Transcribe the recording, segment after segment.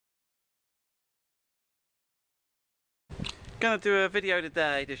Going to do a video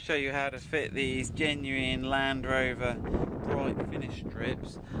today to show you how to fit these genuine Land Rover bright finish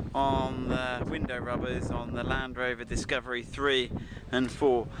strips on the window rubbers on the Land Rover Discovery 3 and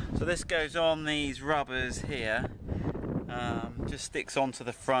 4. So this goes on these rubbers here, just sticks onto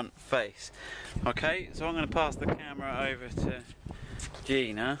the front face. Okay, so I'm going to pass the camera over to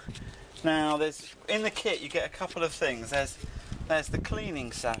Gina. Now there's, in the kit you get a couple of things. There's the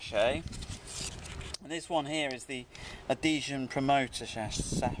cleaning sachet. And this one here is the adhesion promoter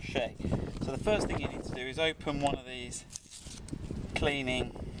sachet. So the first thing you need to do is open one of these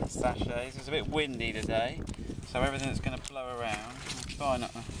cleaning sachets. It's a bit windy today, so everything's going to blow around. I'll try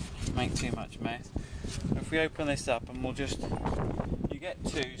not to make too much mess. If we open this up, and we'll just, you get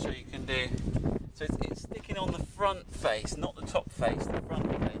two, so you can do, so it's sticking on the front face, not the top face, the front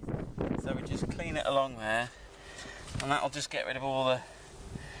face. So we just clean it along there, and that'll just get rid of all the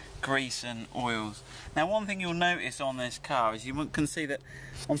grease and oils. Now one thing you'll notice on this car is you can see that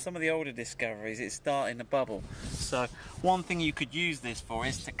on some of the older Discoveries it's starting to bubble. So one thing you could use this for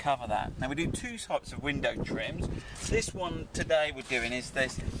is to cover that. Now we do two types of window trims. This one today we're doing is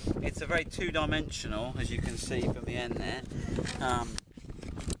this, it's a very two-dimensional, as you can see from the end there,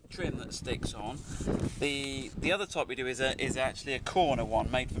 trim that sticks on. The other type we do is actually a corner one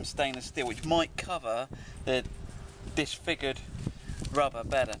made from stainless steel, which might cover the disfigured rubber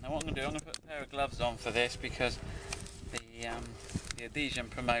better. Now what I'm going to do, I'm going to put a pair of gloves on for this because the adhesion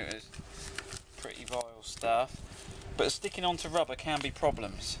promoter's pretty vile stuff, but sticking onto rubber can be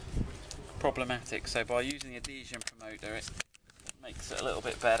problematic, so by using the adhesion promoter it makes it a little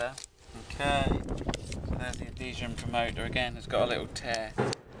bit better. Okay, so there's the adhesion promoter. Again, it's got a little tear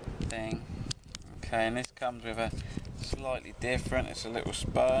thing. Okay, and this comes with a slightly different, it's a little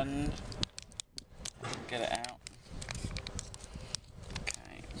sponge. Get it out.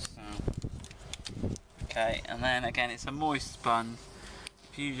 Okay, and then again it's a moist sponge.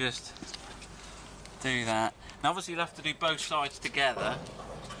 If you just do that. Now obviously you'll have to do both sides together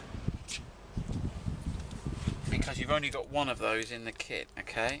because you've only got one of those in the kit,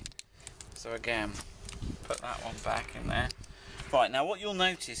 okay? So again, put that one back in there. Right, now what you'll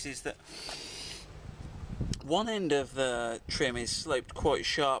notice is that one end of the trim is sloped quite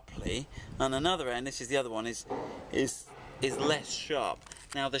sharply, and another end, this is the other one, is less sharp.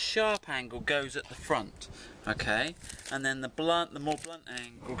 Now the sharp angle goes at the front, okay, and then the more blunt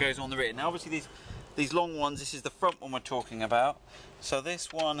angle goes on the rear. Now obviously these long ones, this is the front one we're talking about. So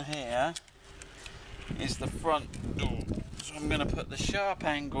this one here is the front door. So I'm going to put the sharp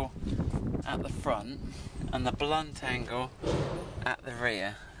angle at the front and the blunt angle at the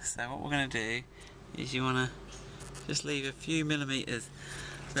rear. So what we're going to do is you want to just leave a few millimeters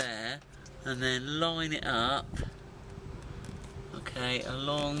there and then line it up. Okay,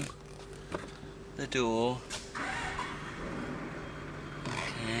 along the door,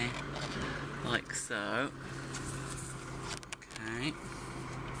 okay, like so, okay,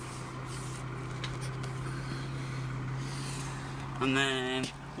 and then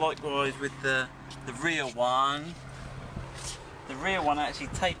likewise with the rear one actually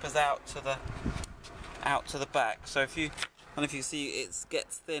tapers out to the back. So if you see it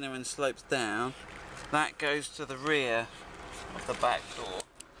gets thinner and slopes down, that goes to the rear of the back door.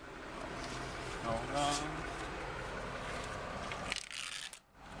 Hold on.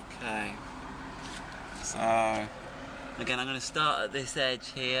 Okay. So again, I'm going to start at this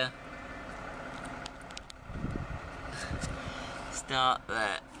edge here. Start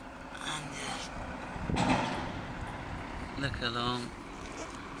there and just look along.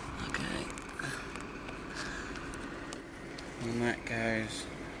 Okay. And that goes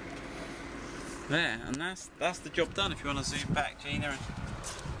there, and that's the job done. If you want to zoom back, Gina,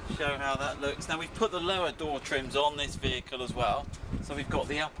 and show how that looks. Now we've put the lower door trims on this vehicle as well, so we've got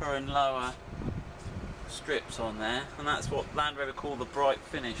the upper and lower strips on there, and that's what Land Rover call the bright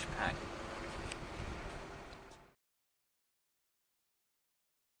finish pack.